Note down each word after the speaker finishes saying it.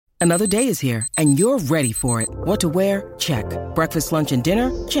Another day is here, and you're ready for it. What to wear? Check. Breakfast, lunch, and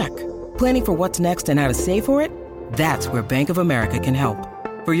dinner? Check. Planning for what's next and how to save for it? That's where Bank of America can help.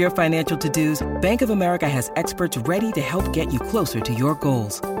 For your financial to-dos, Bank of America has experts ready to help get you closer to your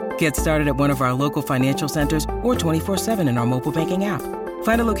goals. Get started at one of our local financial centers or 24/7 in our mobile banking app.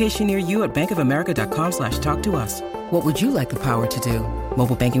 Find a location near you at bankofamerica.com/talktous. What would you like the power to do?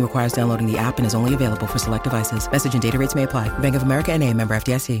 Mobile banking requires downloading the app and is only available for select devices. Message and data rates may apply. Bank of America N.A., member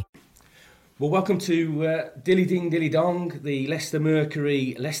FDIC. Well, welcome to Dilly Ding Dilly Dong, the Leicester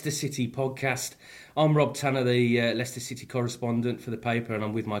Mercury Leicester City podcast. I'm Rob Tanner, the Leicester City correspondent for the paper, and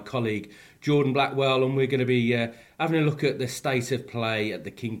I'm with my colleague Jordan Blackwell, and we're going to be having a look at the state of play at the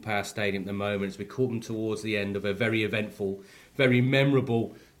King Power Stadium at the moment as we come towards the end of a very eventful, very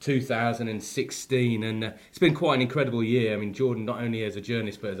memorable 2016, and it's been quite an incredible year. I mean, Jordan, not only as a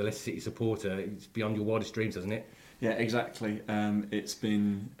journalist but as a Leicester City supporter, it's beyond your wildest dreams, hasn't it? Yeah, exactly. It's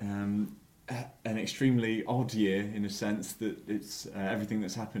been an extremely odd year in a sense that it's everything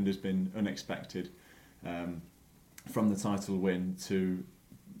that's happened has been unexpected, from the title win to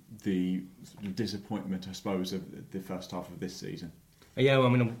the disappointment, I suppose, of the first half of this season. Yeah, well, I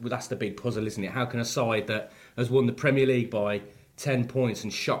mean, that's the big puzzle, isn't it? How can a side that has won the Premier League by 10 points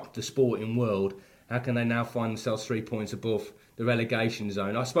and shocked the sporting world, how can they now find themselves 3 points above the relegation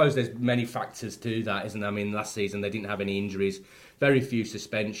zone? I suppose there's many factors to that, isn't there? I mean, last season they didn't have any injuries, very few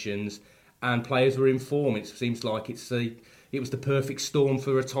suspensions, and players were in form. It seems like it was the perfect storm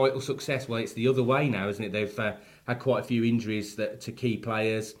for a title success. Well, it's the other way now, isn't it? They've had quite a few injuries to key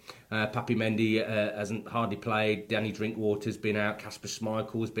players. Papi Mendy hasn't hardly played. Danny Drinkwater's been out. Kasper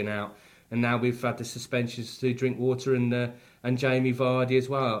Schmeichel's been out. And now we've had the suspensions to Drinkwater and Jamie Vardy as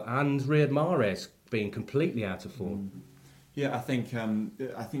well, and Riyad Mahrez being completely out of form. Yeah, I think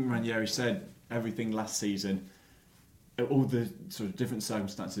Ranieri said everything last season, all the sort of different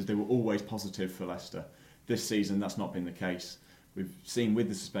circumstances, they were always positive for Leicester. This season, that's not been the case. We've seen with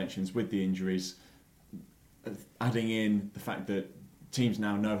the suspensions, with the injuries, adding in the fact that teams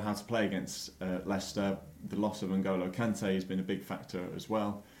now know how to play against Leicester. The loss of N'Golo Kante has been a big factor as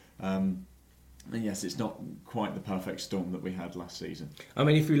well. And yes, it's not quite the perfect storm that we had last season. I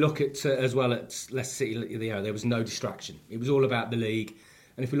mean, if we look at as well at Leicester City, there was no distraction. It was all about the league.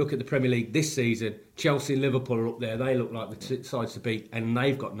 And if we look at the Premier League this season, Chelsea and Liverpool are up there. They look like the sides to beat, and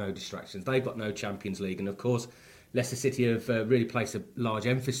they've got no distractions. They've got no Champions League. And of course, Leicester City have really placed a large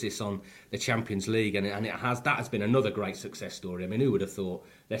emphasis on the Champions League, and that has been another great success story. I mean, who would have thought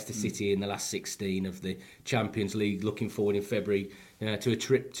Leicester City in the last 16 of the Champions League, looking forward in February to a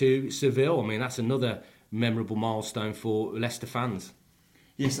trip to Seville? I mean, that's another memorable milestone for Leicester fans.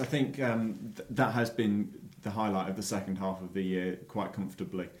 Yes, I think that has been the highlight of the second half of the year quite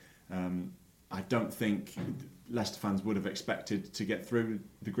comfortably. I don't think Leicester fans would have expected to get through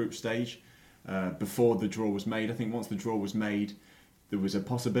the group stage before the draw was made. I think once the draw was made, there was a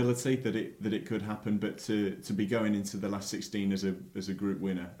possibility that it could happen, but to be going into the last 16 as a group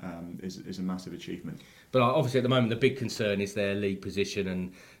winner is a massive achievement. But obviously at the moment the big concern is their league position,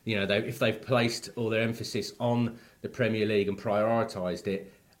 and if they've placed all their emphasis on the Premier League and prioritised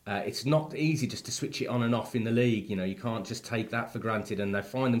it, it's not easy just to switch it on and off in the league. You can't just take that for granted, and they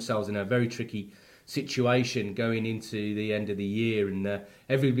find themselves in a very tricky situation going into the end of the year, and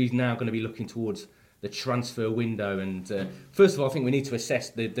everybody's now going to be looking towards the transfer window. And first of all, I think we need to assess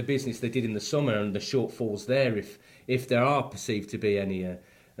the business they did in the summer and the shortfalls there, if there are perceived to be any.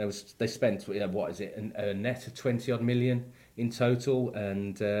 They spent a net of 20 odd million in total,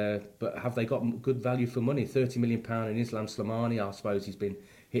 and but have they got good value for money? £30 million in Islam Slimani. I suppose he's been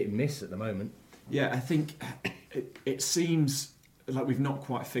hit and miss at the moment. Yeah, I think it seems like we've not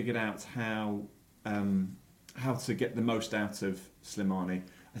quite figured out how to get the most out of Slimani.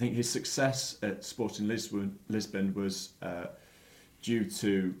 I think his success at Sporting Lisbon was due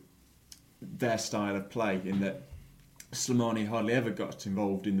to their style of play, in that Slimani hardly ever got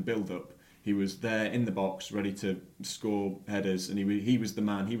involved in the build-up. He was there in the box, ready to score headers, and he was the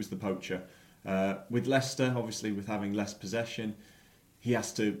man, he was the poacher. With Leicester, obviously, with having less possession, he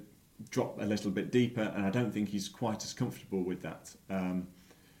has to drop a little bit deeper, and I don't think he's quite as comfortable with that.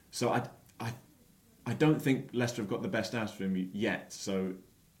 So I don't think Leicester have got the best out of him yet. So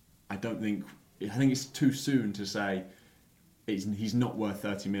I think it's too soon to say he's not worth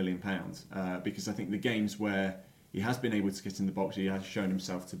 £30 million, because I think the games where he has been able to get in the box, he has shown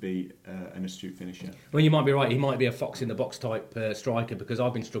himself to be an astute finisher. Well, you might be right. He might be a fox in the box type striker, because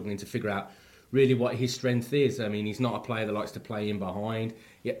I've been struggling to figure out really what his strength is. I mean, he's not a player that likes to play in behind.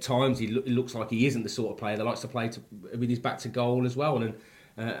 At times, he looks like he isn't the sort of player that likes to play with his back to goal as well. And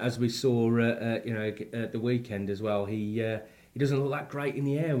as we saw, at the weekend as well, he he doesn't look that great in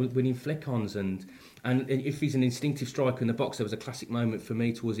the air with winning flick-ons. And if he's an instinctive striker in the box, there was a classic moment for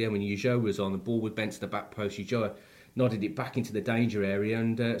me towards the end when Ulloa was on, the ball was bent to the back post, Ulloa nodded it back into the danger area,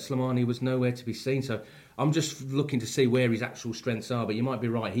 and Slimani was nowhere to be seen. So I'm just looking to see where his actual strengths are, but you might be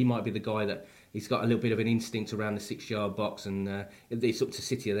right, he might be the guy that he's got a little bit of an instinct around the 6-yard box, and it's up to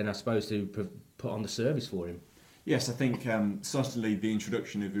City then, I suppose, to put on the service for him. Yes, I think certainly the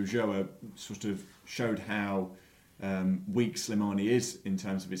introduction of Ulloa sort of showed how weak Slimani is in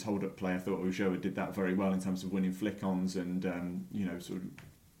terms of his hold-up play. I thought Ulloa did that very well in terms of winning flick-ons and sort of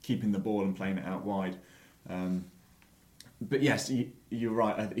keeping the ball and playing it out wide. But yes, you're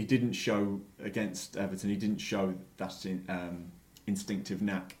right. He didn't show against Everton. He didn't show that instinctive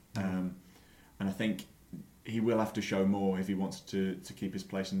knack, and I think he will have to show more if he wants to keep his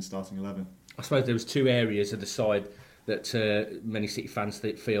place in the starting 11. I suppose there was two areas of the side that many City fans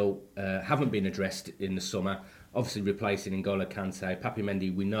feel haven't been addressed in the summer. Obviously, replacing N'Golo Kante. Papi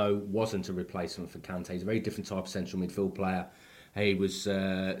Mendy, we know, wasn't a replacement for Kante. He's a very different type of central midfield player. He was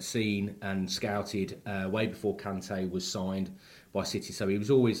seen and scouted way before Kante was signed by City, so he was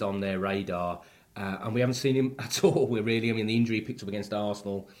always on their radar. And we haven't seen him at all, really. I mean, the injury he picked up against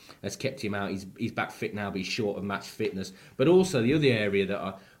Arsenal has kept him out. He's back fit now, but he's short of match fitness. But also, the other area that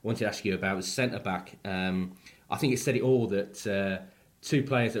I wanted to ask you about was centre-back. I think it said it all that two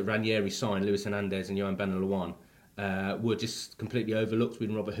players that Ranieri signed, Luis Hernandez and Johan Benalouan, were just completely overlooked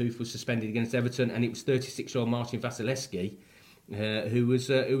when Robert Huth was suspended against Everton, and it was 36-year-old Martin Vasilevsky who was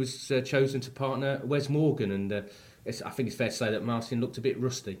chosen to partner Wes Morgan, and I think it's fair to say that Martin looked a bit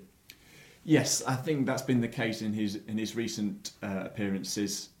rusty. Yes, I think that's been the case in his recent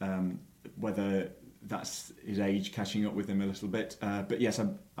appearances. Whether that's his age catching up with him a little bit, but yes,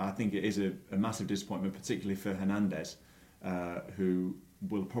 I think it is a massive disappointment, particularly for Hernandez, who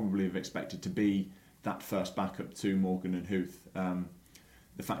will probably have expected to be that first backup to Morgan and Huth.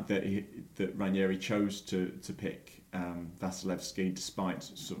 The fact that Ranieri chose to pick Vasilevsky despite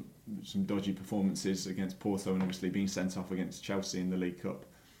some dodgy performances against Porto and obviously being sent off against Chelsea in the League Cup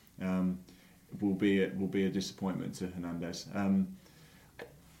will be a disappointment to Hernandez.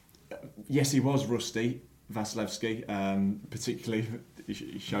 Yes, he was rusty, Vasilevsky. Particularly,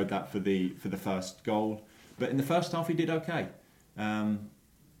 he showed that for the first goal. But in the first half, he did okay.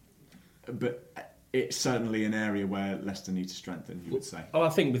 But it's certainly an area where Leicester need to strengthen, you would say. Oh, I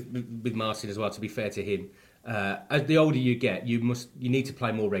think with Martin as well, to be fair to him, as the older you get, you need to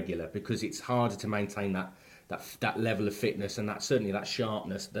play more regular, because it's harder to maintain that level of fitness and certainly that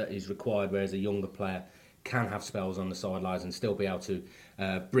sharpness that is required, whereas a younger player can have spells on the sidelines and still be able to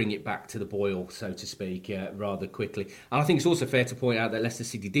bring it back to the boil, so to speak, rather quickly. And I think it's also fair to point out that Leicester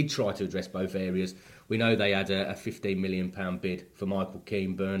City did try to address both areas. We know they had a £15 million bid for Michael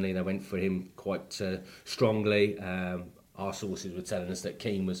Keane. Burnley, they went for him quite strongly. Our sources were telling us that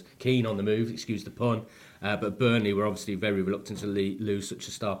Keane was keen on the move, excuse the pun, but Burnley were obviously very reluctant to lose such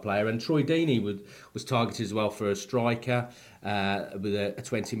a star player. And Troy Deeney was targeted as well for a striker with a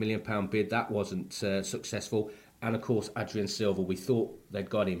 £20 million bid. That wasn't successful. And of course, Adrien Silva, we thought they'd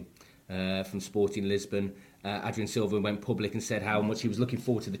got him from Sporting Lisbon. Adrien Silva went public and said how much he was looking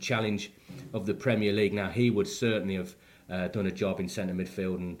forward to the challenge of the Premier League. Now, he would certainly have done a job in centre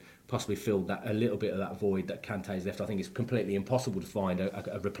midfield and possibly filled a little bit of that void that Kante's left. I think it's completely impossible to find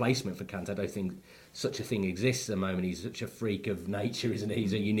a replacement for Kante. I don't think such a thing exists at the moment. He's such a freak of nature, isn't he?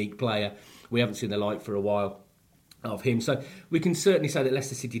 He's a unique player. We haven't seen the like for a while of him. So we can certainly say that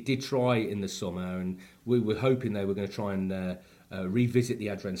Leicester City did try in the summer, and we were hoping they were going to try and revisit the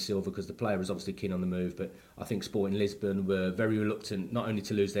Adrien Silva, because the player was obviously keen on the move. But I think Sporting Lisbon were very reluctant not only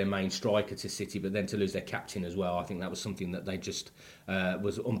to lose their main striker to City, but then to lose their captain as well. I think that was something that they just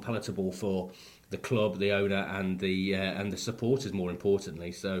was unpalatable for the club, the owner, and the supporters, more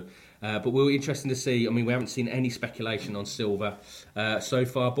importantly. So, but we were interested to see. I mean, we haven't seen any speculation on Silva so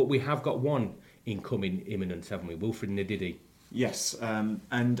far, but we have got one incoming imminent, haven't we? Wilfred Ndidi. Yes,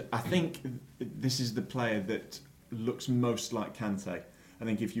 and I think this is the player that looks most like Kante. I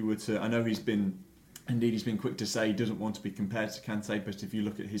think if you were to, I know he's been quick to say he doesn't want to be compared to Kante, but if you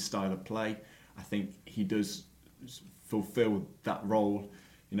look at his style of play, I think he does fulfil that role.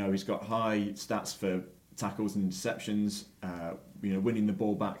 You know, he's got high stats for tackles and interceptions, winning the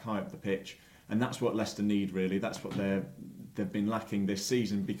ball back high up the pitch, and that's what Leicester need, really. That's what they've been lacking this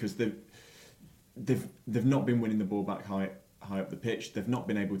season, because they've not been winning the ball back high up the pitch. They've not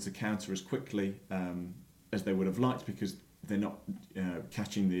been able to counter as quickly as they would have liked, because they're not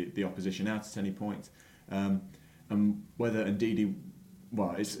catching the opposition out at any point. And whether Ndidi,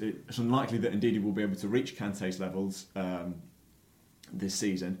 well, it's unlikely that Ndidi will be able to reach Kante's levels this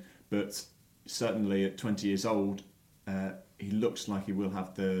season, but certainly at 20 years old, he looks like he will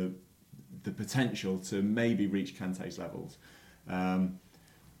have the potential to maybe reach Kante's levels.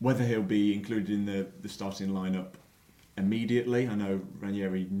 Whether he'll be included in the starting lineup immediately, I know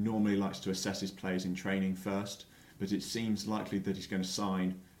Ranieri normally likes to assess his players in training first, but it seems likely that he's going to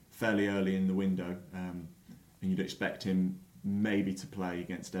sign fairly early in the window, and you'd expect him maybe to play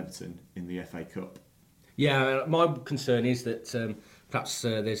against Everton in the FA Cup. Yeah, my concern is that perhaps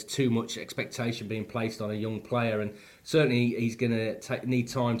there's too much expectation being placed on a young player, and certainly he's going to need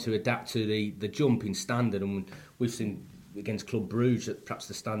time to adapt to the jump in standard. And we've seen against Club Brugge that perhaps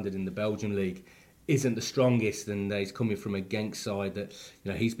the standard in the Belgian league isn't the strongest, and he's coming from a Genk side that,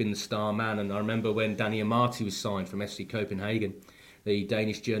 you know, he's been the star man. And I remember when Danny Amati was signed from FC Copenhagen, the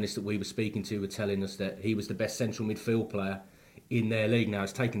Danish journalists that we were speaking to were telling us that he was the best central midfield player in their league. Now,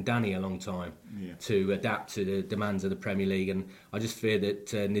 it's taken Danny a long time to adapt to the demands of the Premier League, and I just fear that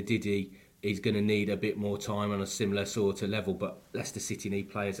Ndidi is going to need a bit more time on a similar sort of level. But Leicester City need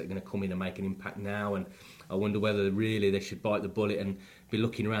players that are going to come in and make an impact now, and I wonder whether really they should bite the bullet and be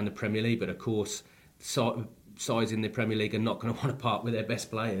looking around the Premier League. But of course, sides in the Premier League are not going to want to part with their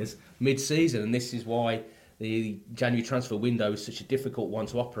best players mid-season, and this is why the January transfer window is such a difficult one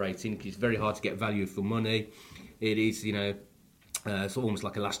to operate in, because it's very hard to get value for money. It is, it's almost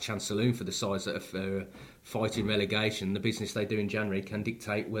like a last chance saloon for the sides that are fighting relegation. The business they do in January can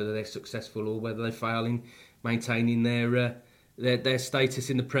dictate whether they're successful or whether they fail in maintaining their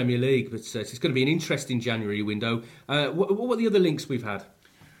status in the Premier League. But it's going to be an interesting January window. What are the other links we've had?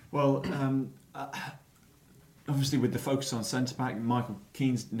 Well, obviously with the focus on centre-back, Michael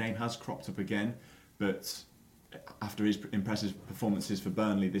Keane's name has cropped up again, but after his impressive performances for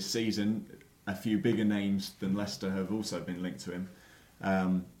Burnley this season, a few bigger names than Leicester have also been linked to him.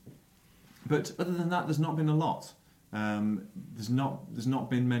 But other than that, there's not been a lot. There's not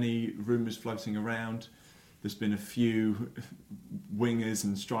been many rumours floating around. There's been a few wingers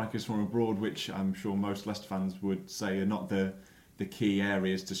and strikers from abroad, which I'm sure most Leicester fans would say are not the key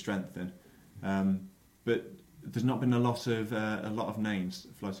areas to strengthen. But there's not been a lot of names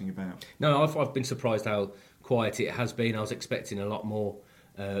floating about. No, I've been surprised how quiet it has been. I was expecting a lot more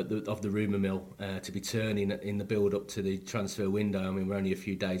of the rumour mill to be turning in the build up to the transfer window. I mean, we're only a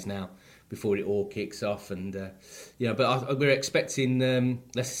few days now before it all kicks off, and but we're expecting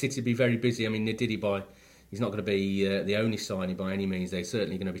Leicester City to be very busy. I mean, he's not going to be the only signing by any means. They're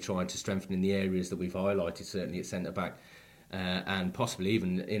certainly going to be trying to strengthen in the areas that we've highlighted, certainly at centre back. And possibly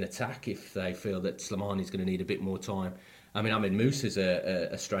even in attack if they feel that Slimani's going to need a bit more time. I mean, Ahmed Musa's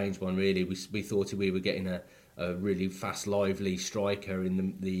a strange one, really. We thought we were getting a really fast, lively striker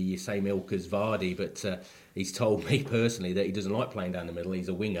in the same ilk as Vardy, but he's told me personally that he doesn't like playing down the middle. He's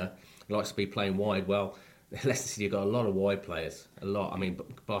a winger. He likes to be playing wide. Well, Leicester City have got a lot of wide players, a lot. I mean,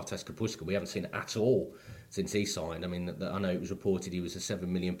 Bartosz Kapustka, we haven't seen it at all since he signed. I mean, I know it was reported he was a £7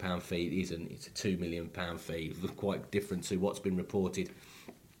 million fee. It isn't. It's a £2 million fee. It's quite different to what's been reported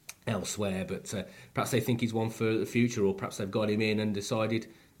elsewhere. But perhaps they think he's one for the future, or perhaps they've got him in and decided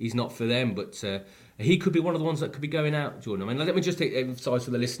he's not for them. But he could be one of the ones that could be going out, Jordan. I mean, let me just emphasise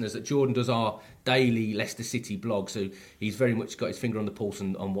for the listeners that Jordan does our daily Leicester City blog, so he's very much got his finger on the pulse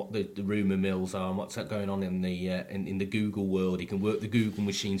on what the rumour mills are and what's going on in the Google world. He can work the Google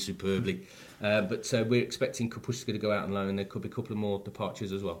machine superbly. But we're expecting Kapustka to go out on loan, and there could be a couple of more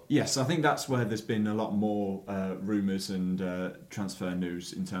departures as well. Yes, I think that's where there's been a lot more rumours and transfer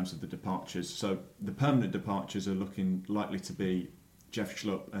news in terms of the departures. So the permanent departures are looking likely to be Jeff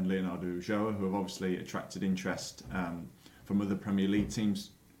Schlupp and Leonardo Ulloa, who have obviously attracted interest from other Premier League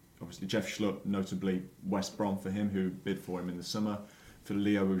teams. Obviously Jeff Schlupp, notably West Brom for him, who bid for him in the summer. For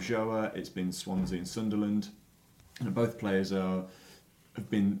Leo Ulloa, it's been Swansea and Sunderland. And both players have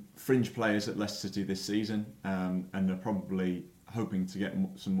been fringe players at Leicester City this season, and are probably hoping to get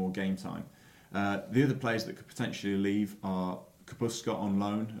some more game time. The other players that could potentially leave are Kapustka on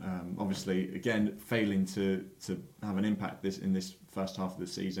loan, obviously again failing to have an impact in this first half of the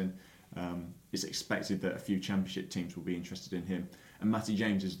season. It's expected that a few Championship teams will be interested in him, and Matty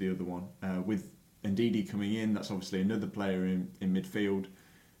James is the other one. With Ndidi coming in, that's obviously another player in midfield.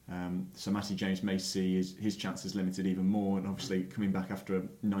 So Matty James may see his chances limited even more, and obviously coming back after a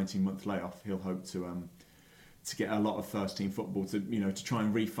 19-month layoff, he'll hope to get a lot of first-team football to try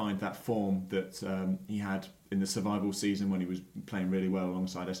and re-find that form that he had in the survival season when he was playing really well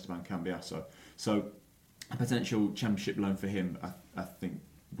alongside Esteban Cambiasso. So a potential Championship loan for him, I think,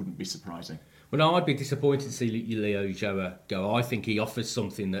 wouldn't be surprising. Well, no, I'd be disappointed to see Leo Ulloa go. I think he offers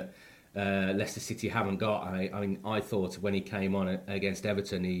something that Leicester City haven't got. I mean, I thought when he came on against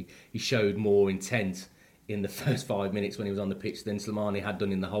Everton, he showed more intent in the first 5 minutes when he was on the pitch than Slimani had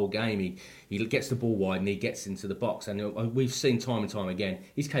done in the whole game. He gets the ball wide and he gets into the box, and we've seen time and time again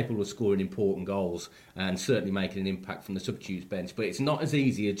he's capable of scoring important goals and certainly making an impact from the substitutes bench. But it's not as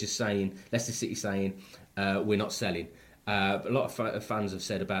easy as just saying, Leicester City saying, we're not selling. A lot of fans have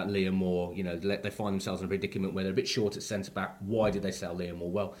said about Liam Moore, they find themselves in a predicament where they're a bit short at centre-back. Why did they sell Liam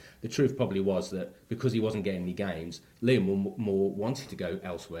Moore? Well, the truth probably was that because he wasn't getting any games, Liam Moore wanted to go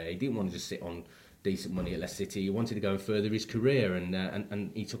elsewhere. He didn't want to just sit on decent money at Leicester City. He wanted to go and further his career,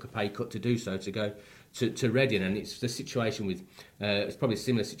 and he took a pay cut to do so, to go to Reading. And it's the situation with, it's probably a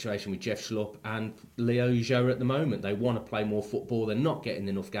similar situation with Jeff Schlupp and Leo Ulloa at the moment. They want to play more football. They're not getting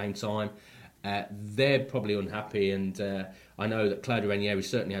enough game time. They're probably unhappy, and I know that Claudio Ranieri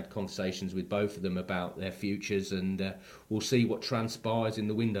certainly had conversations with both of them about their futures, and we'll see what transpires in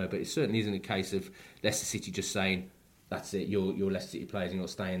the window. But it certainly isn't a case of Leicester City just saying, that's it, you're Leicester City players and you're not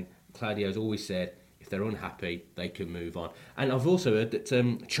staying. Claudio's always said if they're unhappy, they can move on. And I've also heard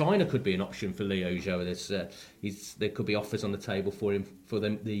that China could be an option for Leo Ulloa. There could be offers on the table for him for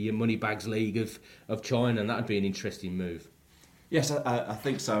the Moneybags League of China, and that would be an interesting move. Yes, I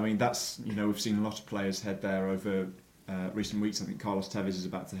think so. I mean, that's, we've seen a lot of players head there over recent weeks. I think Carlos Tevez is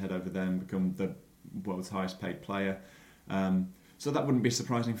about to head over there and become the world's highest paid player. So that wouldn't be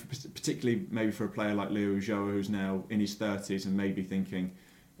surprising, particularly maybe for a player like Leo Ulloa, who's now in his 30s and maybe thinking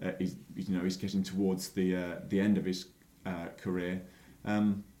he's getting towards the end of his career.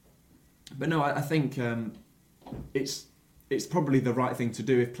 But no, I think it's probably the right thing to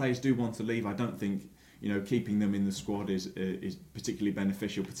do if players do want to leave. I don't think keeping them in the squad is particularly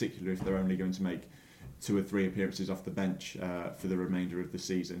beneficial, particularly if they're only going to make 2 or 3 appearances off the bench for the remainder of the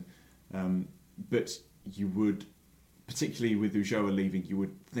season. But you would, particularly with Ulloa leaving, you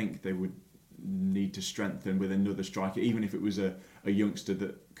would think they would need to strengthen with another striker, even if it was a youngster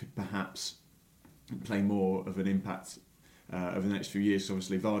that could perhaps play more of an impact over the next few years. So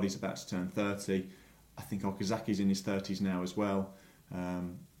obviously Vardy's about to turn 30. I think Okazaki's in his 30s now as well.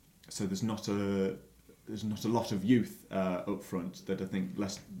 So there's not a lot of youth up front that I think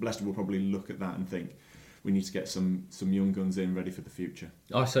Leicester will probably look at that and think we need to get some young guns in ready for the future.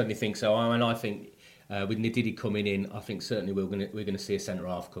 I certainly think so. I think with Ndidi coming in, I think certainly we're going to see a centre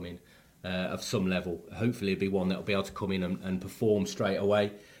half come in of some level. Hopefully, it'll be one that will be able to come in and perform straight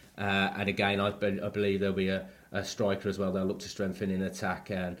away. And again, I believe there'll be a striker as well. They'll look to strengthen in attack,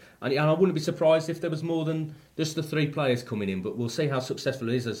 and I wouldn't be surprised if there was more than just the 3 players coming in. But we'll see how successful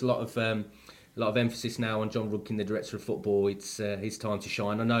it is. There's a lot of emphasis now on John Rudkin, the director of football. It's his time to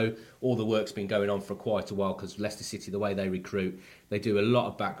shine. I know all the work's been going on for quite a while because Leicester City, the way they recruit, they do a lot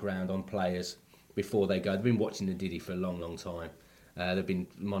of background on players before they go. They've been watching Ndidi for a long, long time. They've been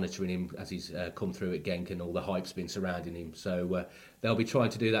monitoring him as he's come through at Genk, and all the hype's been surrounding him. So they'll be trying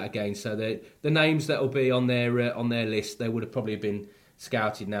to do that again. So the names that will be on their list, they would have probably been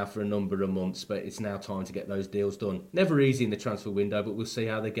scouted now for a number of months, but it's now time to get those deals done. Never easy in the transfer window, but we'll see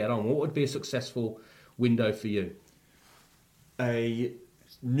how they get on. What would be a successful window for you? A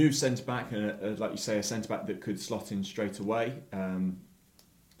new centre-back, like you say, a centre-back that could slot in straight away,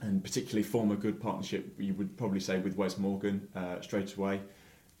 and particularly form a good partnership, you would probably say, with Wes Morgan straight away.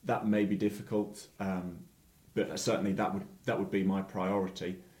 That may be difficult, but certainly that would be my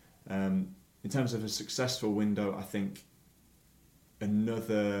priority. In terms of a successful window, I think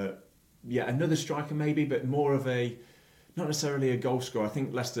another striker maybe, but more of not necessarily a goal scorer. I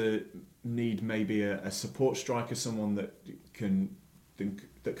think Leicester need maybe a support striker, someone that can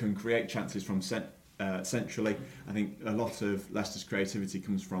create chances from centrally. I think a lot of Leicester's creativity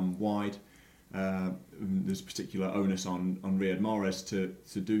comes from wide. There's particular onus on Riyad Mahrez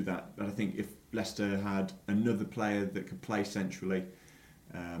to do that. But I think if Leicester had another player that could play centrally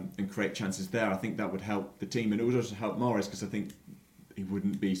and create chances there, I think that would help the team, and it would also help Mahrez because I think he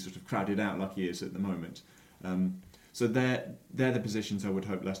wouldn't be sort of crowded out like he is at the moment. So they're the positions I would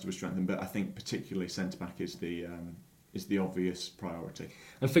hope Leicester would strengthen, but I think particularly centre-back is the obvious priority.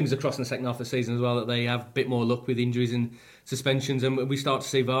 And fingers crossed in the second half of the season as well that they have a bit more luck with injuries and suspensions, and we start to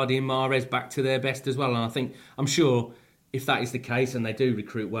see Vardy and Mahrez back to their best as well. And I'm sure if that is the case and they do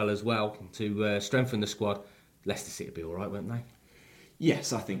recruit well as well to strengthen the squad, Leicester City will be all right, won't they?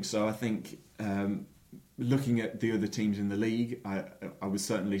 Yes, I think so. I think looking at the other teams in the league, I would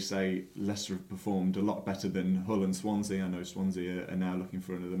certainly say Leicester have performed a lot better than Hull and Swansea. I know Swansea are now looking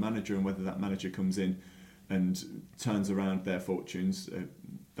for another manager, and whether that manager comes in and turns around their fortunes,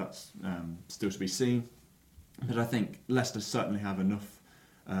 that's still to be seen. But I think Leicester certainly have enough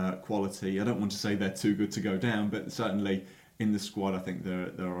quality. I don't want to say they're too good to go down, but certainly in the squad I think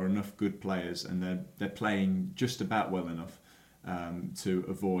there are enough good players, and they're playing just about well enough to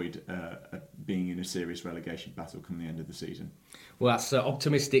avoid being in a serious relegation battle come the end of the season. Well, that's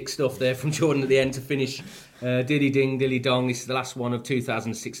optimistic stuff there from Jordan at the end to finish. Dilly ding, dilly dong. This is the last one of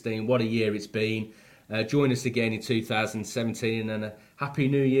 2016. What a year it's been. Join us again in 2017, and a happy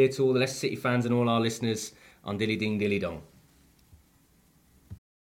new year to all the Leicester City fans and all our listeners on Dilly ding, dilly dong.